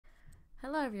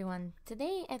Hello everyone.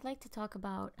 Today I'd like to talk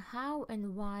about how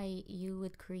and why you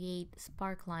would create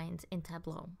sparklines in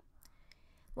Tableau.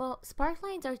 Well,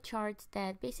 sparklines are charts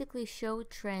that basically show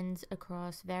trends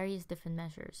across various different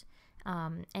measures,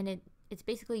 and it's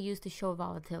basically used to show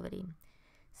volatility.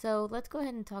 So let's go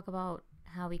ahead and talk about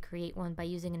how we create one by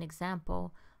using an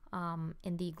example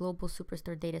in the global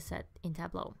superstore dataset in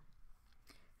Tableau.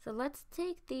 So let's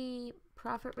take the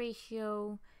profit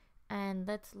ratio and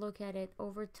let's look at it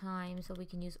over time so we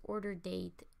can use order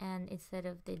date, and instead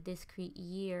of the discrete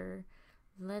year,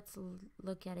 let's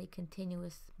look at a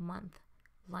continuous month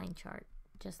line chart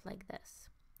just like this.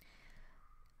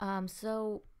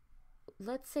 So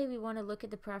let's say we want to look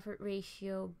at the profit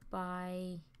ratio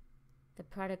by the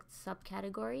product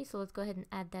subcategory. So let's go ahead and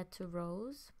add that to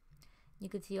rows. You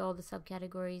can see all the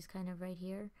subcategories kind of right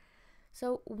here.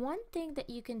 So one thing that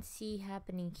you can see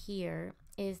happening here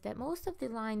is that most of the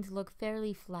lines look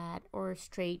fairly flat or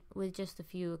straight, with just a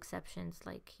few exceptions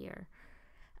like here.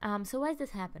 So why is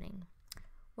this happening?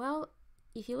 Well,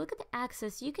 if you look at the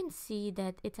axis, you can see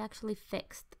that it's actually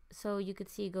fixed. So you could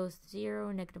see it goes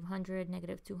 0, negative 100,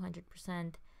 negative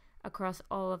 200% across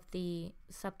all of the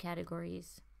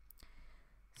subcategories.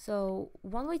 So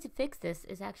one way to fix this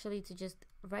is actually to just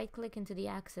right click into the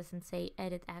axis and say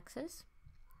edit axis.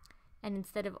 And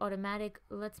instead of automatic,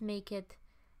 let's make it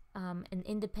an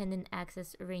independent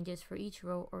axis arranges for each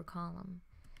row or column.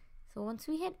 So once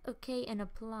we hit OK and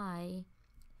apply,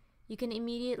 you can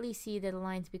immediately see that the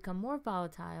lines become more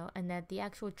volatile and that the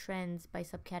actual trends by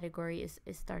subcategory is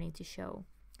starting to show.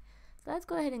 So let's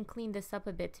go ahead and clean this up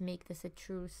a bit to make this a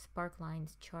true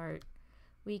Sparklines chart.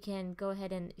 We can go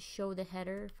ahead and show the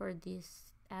header for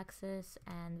this axis,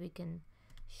 and we can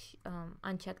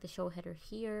uncheck the show header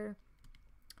here.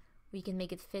 We can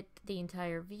make it fit the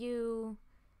entire view,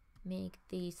 make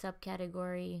the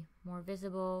subcategory more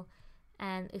visible,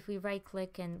 and if we right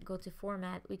click and go to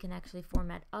format, we can actually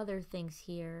format other things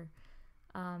here.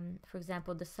 For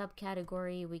example, the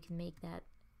subcategory, we can make that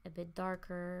a bit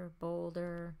darker,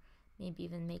 bolder, maybe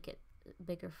even make it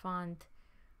bigger font.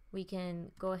 We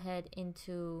can go ahead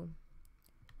into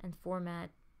and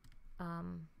format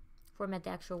the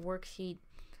actual worksheet,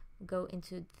 go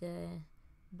into the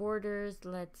borders.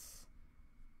 Let's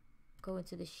go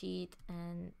into the sheet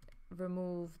and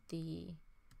remove the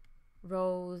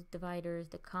rows dividers,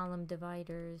 the column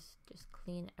dividers, just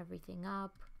clean everything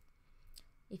up.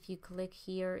 If you click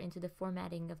here into the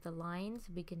formatting of the lines,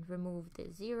 we can remove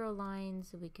the zero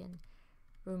lines, we can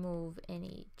remove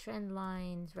any trend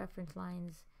lines, reference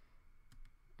lines,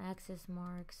 axis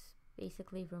marks,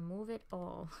 basically remove it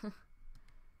all.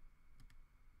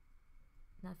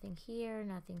 Nothing here,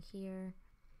 nothing here.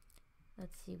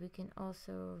 Let's see, we can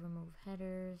also remove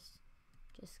headers.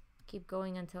 Just keep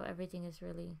going until everything is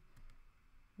really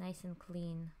nice and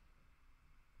clean.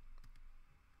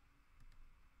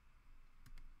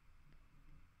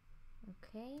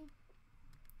 Okay.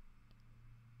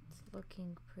 It's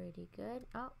looking pretty good.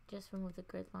 Oh, just remove the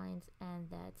grid lines and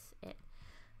that's it.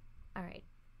 All right.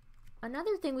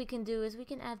 Another thing we can do is we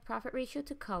can add profit ratio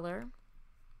to color.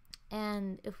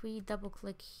 And if we double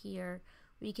click here,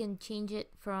 we can change it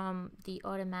from the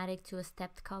automatic to a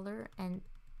stepped color and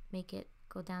make it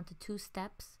go down to 2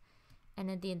 steps. And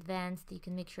in the advanced, you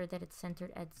can make sure that it's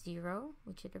centered at 0,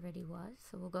 which it already was.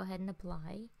 So we'll go ahead and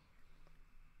apply.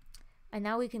 And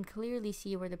now we can clearly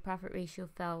see where the profit ratio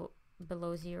fell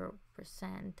below 0%.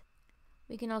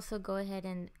 We can also go ahead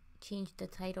and change the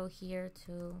title here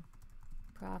to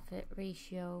profit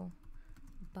ratio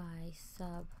by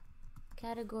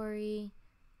subcategory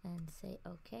and say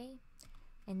OK.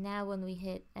 And now when we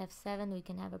hit F7, we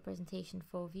can have a presentation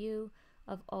full view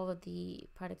of all of the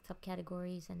product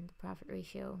subcategories and the profit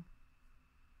ratio.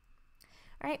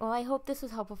 All right, well, I hope this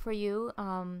was helpful for you.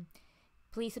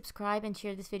 Please subscribe and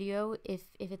share this video if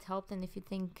it's helped and if you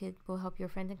think it will help your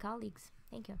friends and colleagues.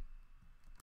 Thank you.